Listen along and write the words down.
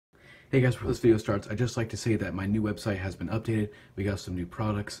Hey guys, before this video starts, I'd just like to say that my new website has been updated. We got some new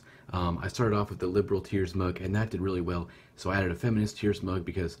products. I started off with the liberal tears mug, and that did really well. So I added a feminist tears mug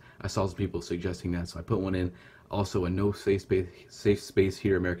because I saw some people suggesting that, so I put one in. Also, a no safe space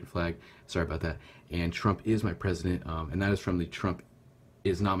here, American flag. Sorry about that. And Trump is my president, and that is from the Trump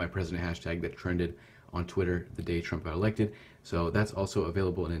is not my president hashtag that trended on Twitter the day Trump got elected. So that's also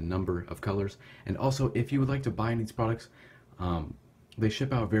available in a number of colors. And also, if you would like to buy these products, they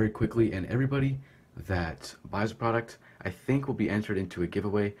ship out very quickly, and everybody that buys a product, I think, will be entered into a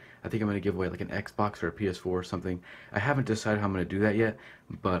giveaway. I think I'm going to give away like an Xbox or a PS4 or something. I haven't decided how I'm going to do that yet,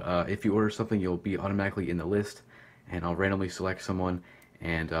 but if you order something, you'll be automatically in the list, and I'll randomly select someone,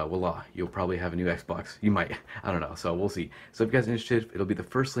 and voila, you'll probably have a new Xbox. You might, I don't know, so we'll see. So if you guys are interested, it'll be the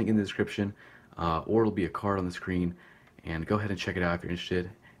first link in the description, or it'll be a card on the screen, and go ahead and check it out if you're interested.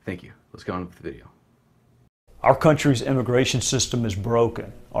 Thank you. Let's get on with the video. Our country's immigration system is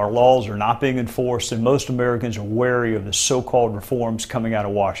broken. Our laws are not being enforced, and most Americans are wary of the so-called reforms coming out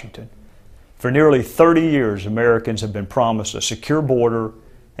of Washington. For nearly 30 years, Americans have been promised a secure border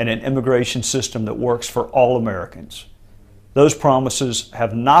and an immigration system that works for all Americans. Those promises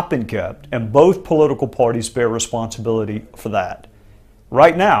have not been kept, and both political parties bear responsibility for that.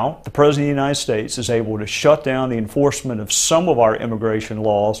 Right now, the President of the United States is able to shut down the enforcement of some of our immigration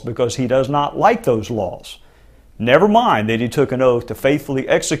laws because he does not like those laws. Never mind that he took an oath to faithfully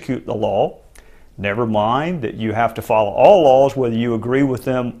execute the law. Never mind that you have to follow all laws whether you agree with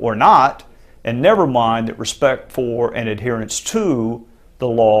them or not. And never mind that respect for and adherence to the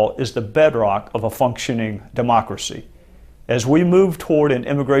law is the bedrock of a functioning democracy. As we move toward an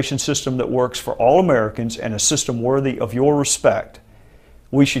immigration system that works for all Americans and a system worthy of your respect,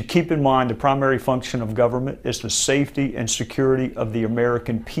 we should keep in mind the primary function of government is the safety and security of the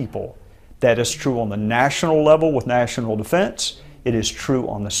American people. That is true on the national level with national defense. It is true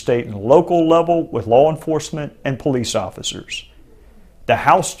on the state and local level with law enforcement and police officers. The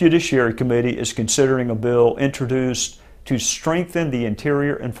House Judiciary Committee is considering a bill introduced to strengthen the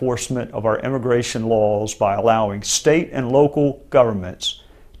interior enforcement of our immigration laws by allowing state and local governments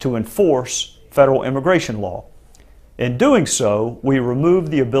to enforce federal immigration law. In doing so, we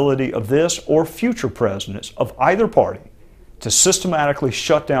remove the ability of this or future presidents of either party to systematically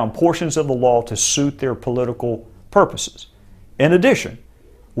shut down portions of the law to suit their political purposes. In addition,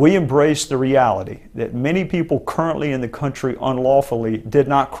 we embrace the reality that many people currently in the country unlawfully did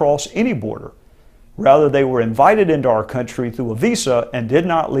not cross any border. Rather, they were invited into our country through a visa and did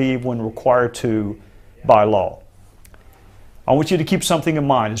not leave when required to by law. I want you to keep something in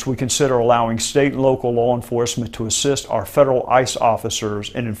mind as we consider allowing state and local law enforcement to assist our federal ICE officers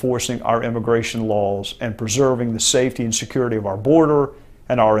in enforcing our immigration laws and preserving the safety and security of our border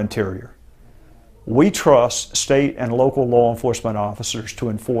and our interior. We trust state and local law enforcement officers to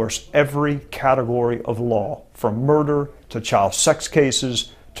enforce every category of law, from murder to child sex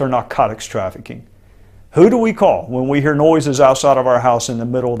cases to narcotics trafficking. Who do we call when we hear noises outside of our house in the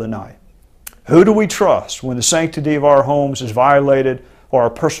middle of the night? Who do we trust when the sanctity of our homes is violated or our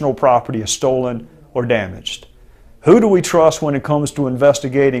personal property is stolen or damaged? Who do we trust when it comes to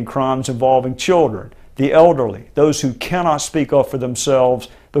investigating crimes involving children, the elderly, those who cannot speak up for themselves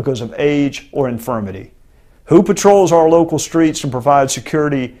because of age or infirmity? Who patrols our local streets and provides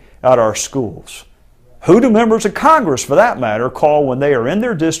security at our schools? Who do members of Congress, for that matter, call when they are in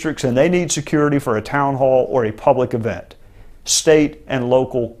their districts and they need security for a town hall or a public event? State and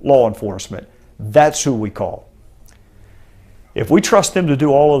local law enforcement. That's who we call. If we trust them to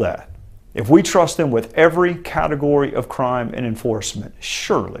do all of that, if we trust them with every category of crime and enforcement,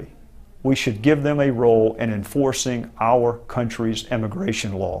 surely we should give them a role in enforcing our country's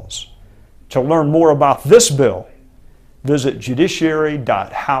immigration laws. To learn more about this bill, visit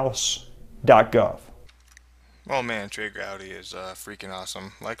judiciary.house.gov. Oh man, Trey Gowdy is freaking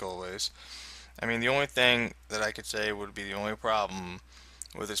awesome, like always. I mean, the only thing that I could say would be the only problem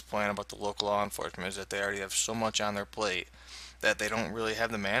with this plan about the local law enforcement is that they already have so much on their plate that they don't really have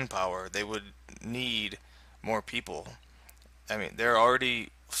the manpower. They would need more people. I mean, they're already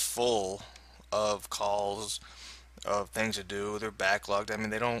full of calls, of things to do. They're backlogged. I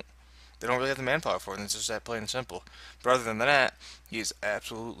mean, they don't really have the manpower for it. It's just that plain and simple. But other than that, he's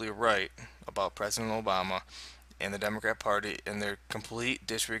absolutely right about President Obama and the Democrat Party and their complete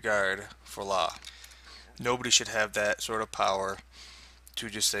disregard for law. Nobody should have that sort of power to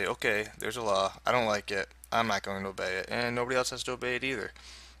just say, okay, there's a law, I don't like it, I'm not going to obey it, and nobody else has to obey it either.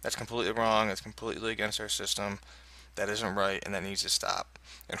 That's completely wrong, that's completely against our system, that isn't right, and that needs to stop.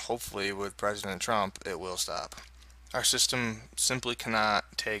 And hopefully with President Trump, it will stop. Our system simply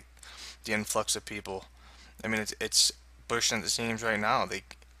cannot take the influx of people. I mean, it's bursting at the seams right now.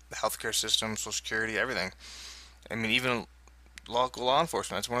 the healthcare system, Social Security, everything. I mean, even local law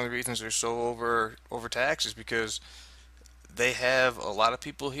enforcement. That's one of the reasons they're so overtaxed is because they have a lot of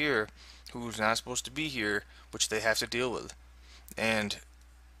people here who's not supposed to be here, which they have to deal with, and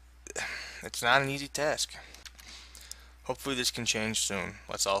it's not an easy task. Hopefully, this can change soon.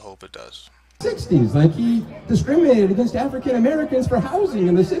 Let's all hope it does. 60s, like he discriminated against African Americans for housing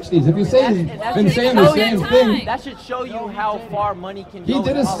in the 60s. If you say he's been saying the same thing, that should show you how far money can go. He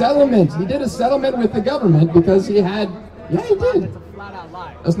did a settlement. He did a settlement with the government because he had. Yeah, he did. That's a flat-out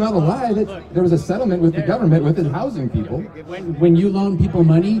lie. That's not a lie. There was a settlement with the government with his housing people. When you loan people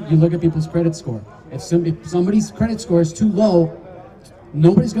money, you look at people's credit score. If somebody's credit score is too low,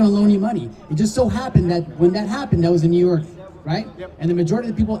 nobody's going to loan you money. It just so happened that when that happened, that was in New York, right? And the majority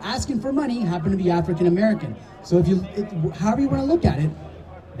of the people asking for money happen to be African American. So however you want to look at it,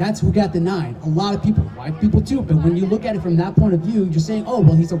 that's who got denied. A lot of people, white people too. But when you look at it from that point of view, you're saying, oh,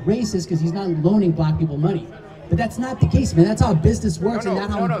 well, he's a racist because he's not loaning black people money. But that's not the case, man. That's how business works. No,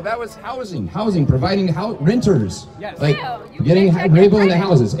 that was housing, providing renters, yes. Like getting people into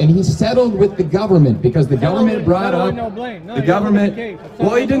houses. And he settled with the government because the government brought up, the government,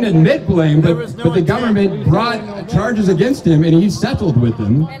 well, he didn't admit blame, but the government brought charges against him and he settled with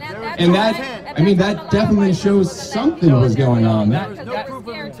them. And that, I mean, that definitely shows something was going on.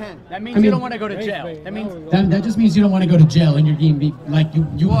 That means you don't want to go to jail. That means that just means you don't want to go to jail and you're being like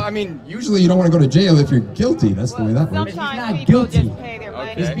you. Well, I mean, usually you don't want to go to jail if you're guilty. That's the way that works. He's not guilty.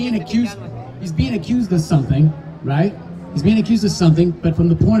 He's being accused. He's being accused of something, right? He's being accused of something, but from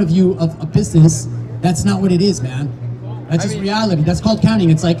the point of view of a business, that's not what it is, man. That's just reality. That's called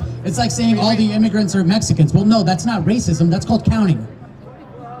counting. It's like saying all the immigrants are Mexicans. Well, no, that's not racism. That's called counting.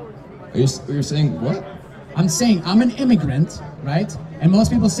 You're saying what? I'm saying I'm an immigrant, right? And most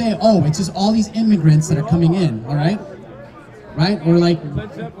people say, oh, it's just all these immigrants that are coming in, all right? Right? Or like,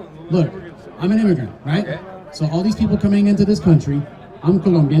 look, I'm an immigrant, right? Okay. So all these people coming into this country, I'm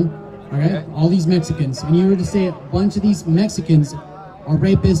Colombian, okay? Okay. All these Mexicans, and you were to say a bunch of these Mexicans are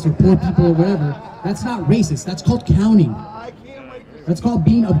rapists or poor people or whatever, that's not racist. That's called counting. That's called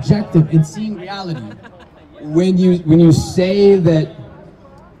being objective and seeing reality. When you say that,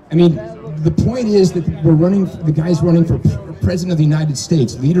 I mean, the point is that the guy's running for President of the United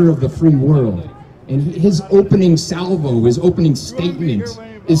States, leader of the free world. And his opening salvo, his opening statement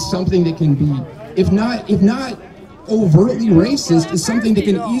is something that can be, if not overtly racist, is something that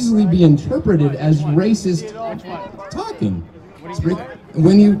can easily be interpreted as racist talking.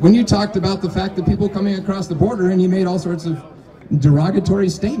 When you talked about the fact that people coming across the border and you made all sorts of derogatory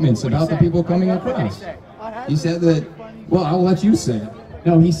statements about the people coming across. He said that, well, I'll let you say it.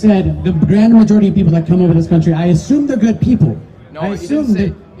 No, he said the grand majority of people that come over this country, I assume they're good people. No, I assume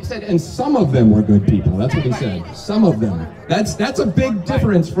he said, and some of them were good people. That's what he said. Some of them. That's a big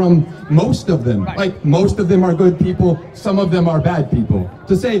difference from most of them. Like most of them are good people, some of them are bad people.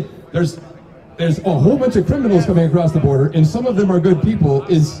 To say there's a whole bunch of criminals coming across the border and some of them are good people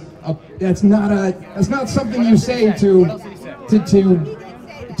that's not something you say to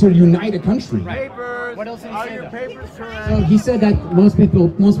unite a country. what else did he say? So he said that most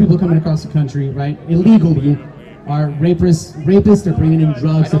people coming across the country, right, illegally, are rapists. They're bringing in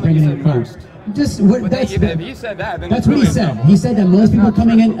drugs. They're bringing in coke. He said that. That's what he said. He said that most people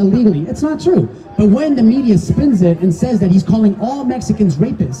coming in illegally. It's not true. But when the media spins it and says that he's calling all Mexicans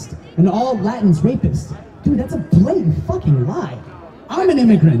rapists and all Latins rapists, dude, that's a blatant fucking lie. I'm an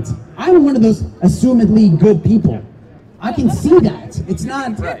immigrant. I'm one of those assumedly good people. I can see that. It's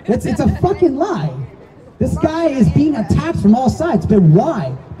not. It's a fucking lie. This guy is being attacked from all sides. But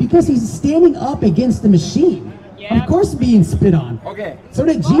why? Because he's standing up against the machine. Of course being spit on. Okay. So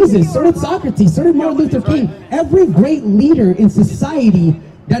did Jesus, so did Socrates, so did Martin Luther King. Every great leader in society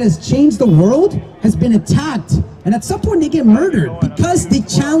that has changed the world has been attacked. And at some point they get murdered because they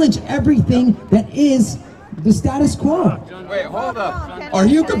challenge everything that is the status quo. Wait, hold up. Are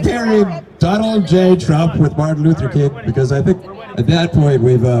you comparing Donald J. Trump with Martin Luther King? Because I think at that point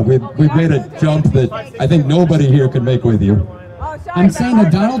we've made a jump that I think nobody here could make with you. I'm saying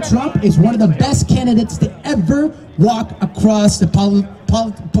that Donald Trump is one of the best candidates to ever walk across the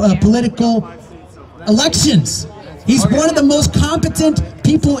political elections. He's one of the most competent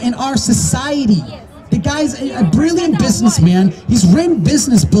people in our society. The guy's a brilliant businessman. He's written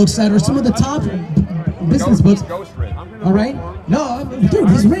business books that are some of the top business books. All right? No, dude,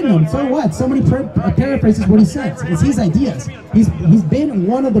 he's written them. So what? Somebody paraphrases what he says. It's his ideas. He's been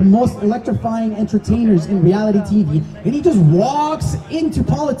one of the most electrifying entertainers in reality TV, and he just walks into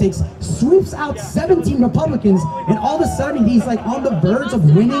politics, sweeps out 17 Republicans, and all of a sudden he's like on the verge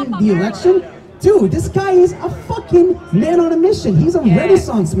of winning the election. Dude, this guy is a fucking man on a mission. He's a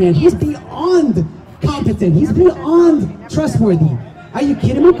renaissance man. He's beyond competent. He's beyond trustworthy. Are you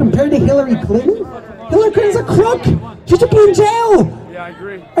kidding me? Compared to Hillary Clinton? Hillary Clinton's a crook. She should be in jail. Yeah, I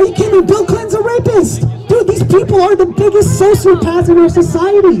agree. Are you kidding me? Bill Clinton's a rapist. Dude, these people are the biggest sociopaths in our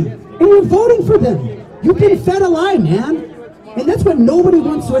society. And you're voting for them. You've been fed a lie, man. And that's what nobody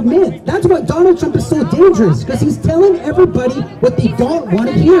wants to admit. That's why Donald Trump is so dangerous, because he's telling everybody what they don't want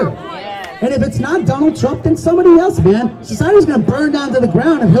to hear. And if it's not Donald Trump, then somebody else, man. Society's going to burn down to the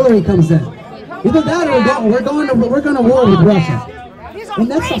ground if Hillary comes in. Either that or we're going to war with Russia. And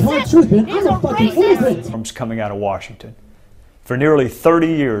that's the hard truth, man. I'm a fucking immigrant. Coming out of Washington. For nearly 30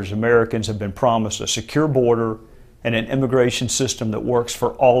 years, Americans have been promised a secure border and an immigration system that works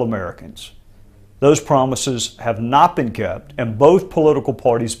for all Americans. Those promises have not been kept, and both political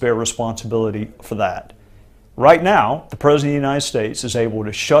parties bear responsibility for that. Right now, the President of the United States is able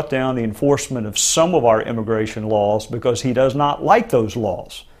to shut down the enforcement of some of our immigration laws because he does not like those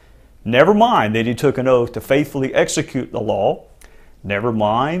laws. Never mind that he took an oath to faithfully execute the law. Never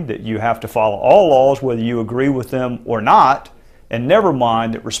mind that you have to follow all laws whether you agree with them or not. And never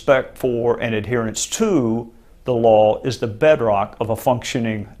mind that respect for and adherence to the law is the bedrock of a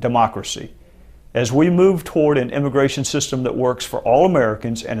functioning democracy. As we move toward an immigration system that works for all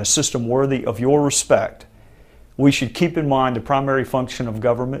Americans and a system worthy of your respect, we should keep in mind the primary function of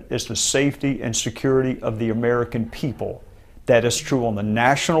government is the safety and security of the American people. That is true on the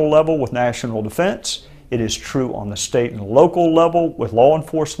national level with national defense. It is true on the state and local level with law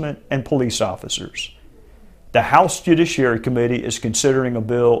enforcement and police officers. The House Judiciary Committee is considering a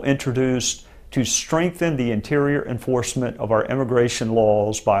bill introduced to strengthen the interior enforcement of our immigration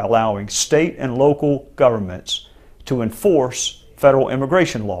laws by allowing state and local governments to enforce federal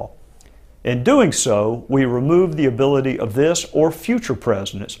immigration law. In doing so, we remove the ability of this or future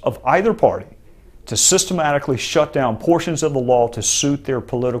presidents of either party to systematically shut down portions of the law to suit their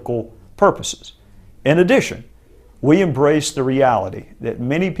political purposes. In addition, we embrace the reality that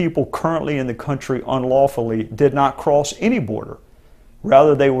many people currently in the country unlawfully did not cross any border.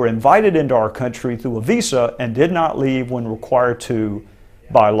 Rather, they were invited into our country through a visa and did not leave when required to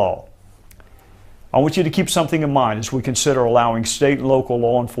by law. I want you to keep something in mind as we consider allowing state and local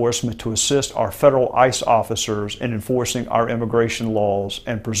law enforcement to assist our federal ICE officers in enforcing our immigration laws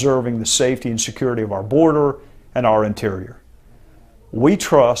and preserving the safety and security of our border and our interior. We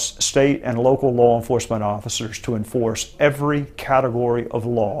trust state and local law enforcement officers to enforce every category of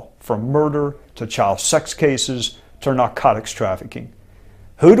law, from murder to child sex cases to narcotics trafficking.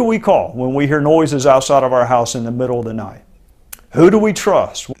 Who do we call when we hear noises outside of our house in the middle of the night? Who do we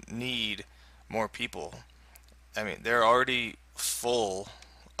trust? Need more people. I mean, they're already full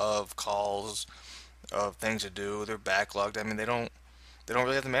of calls, of things to do. They're backlogged. I mean, they don't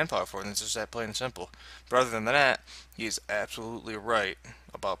really have the manpower for it. And it's just that plain and simple. But other than that, he's absolutely right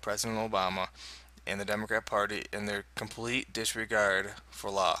about President Obama and the Democrat Party and their complete disregard for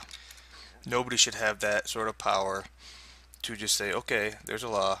law. Nobody should have that sort of power to just say, okay, there's a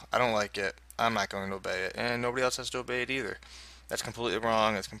law, I don't like it, I'm not going to obey it, and nobody else has to obey it either. That's completely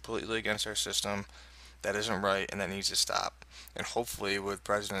wrong, it's completely against our system, that isn't right, and that needs to stop. And hopefully with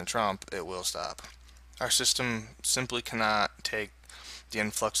President Trump, it will stop. Our system simply cannot take the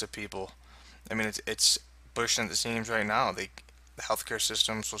influx of people. I mean, it's bursting at the seams right now. The healthcare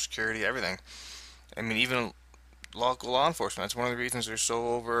system, Social Security, everything. I mean, even local law enforcement, that's one of the reasons they're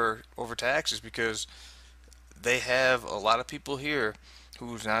so overtaxed, is because they have a lot of people here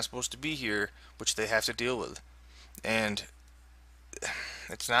who's not supposed to be here, which they have to deal with. And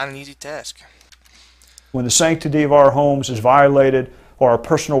it's not an easy task. When the sanctity of our homes is violated or our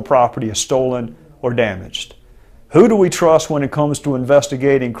personal property is stolen or damaged. Who do we trust when it comes to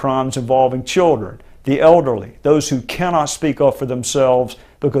investigating crimes involving children, the elderly, those who cannot speak up for themselves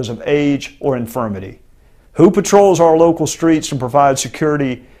because of age or infirmity? Who patrols our local streets and provides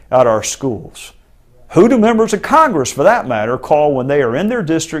security at our schools? Who do members of Congress, for that matter, call when they are in their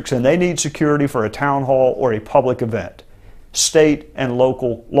districts and they need security for a town hall or a public event? State and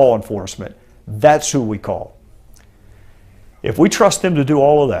local law enforcement. That's who we call. If we trust them to do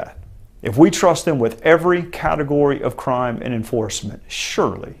all of that, if we trust them with every category of crime and enforcement,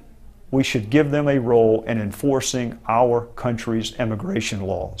 surely we should give them a role in enforcing our country's immigration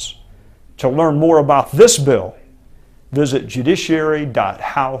laws. To learn more about this bill, visit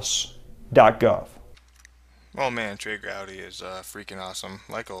judiciary.house.gov. Oh man, Trey Gowdy is freaking awesome,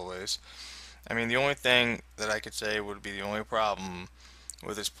 like always. I mean, the only thing that I could say would be the only problem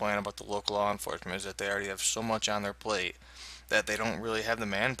with this plan about the local law enforcement is that they already have so much on their plate that they don't really have the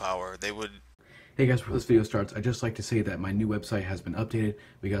manpower. Hey guys, before this video starts, I'd just like to say that my new website has been updated.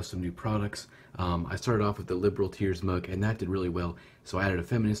 We got some new products. I started off with the liberal tears mug, and that did really well. So I added a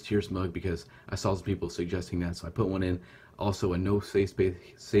feminist tears mug because I saw some people suggesting that, so I put one in. Also a no safe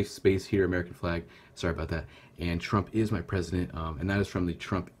space here, American flag. Sorry about that. And Trump is my president, and that is from the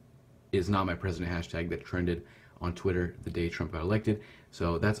Trump is not my president hashtag that trended on Twitter the day Trump got elected.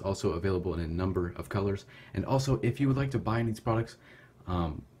 So that's also available in a number of colors. And also, if you would like to buy these products,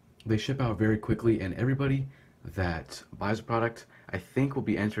 they ship out very quickly, and everybody that buys a product, I think, will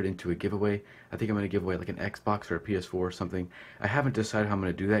be entered into a giveaway. I think I'm going to give away like an Xbox or a PS4 or something. I haven't decided how I'm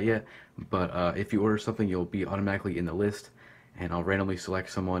going to do that yet, but if you order something, you'll be automatically in the list, and I'll randomly select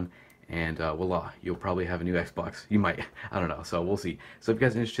someone, and voila, you'll probably have a new Xbox. You might, I don't know, so we'll see. So if you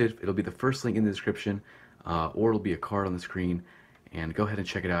guys are interested, it'll be the first link in the description, or it'll be a card on the screen, and go ahead and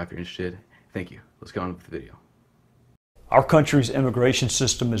check it out if you're interested. Thank you. Let's get on with the video. Our country's immigration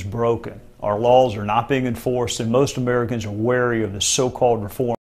system is broken. Our laws are not being enforced, and most Americans are wary of the so-called reform.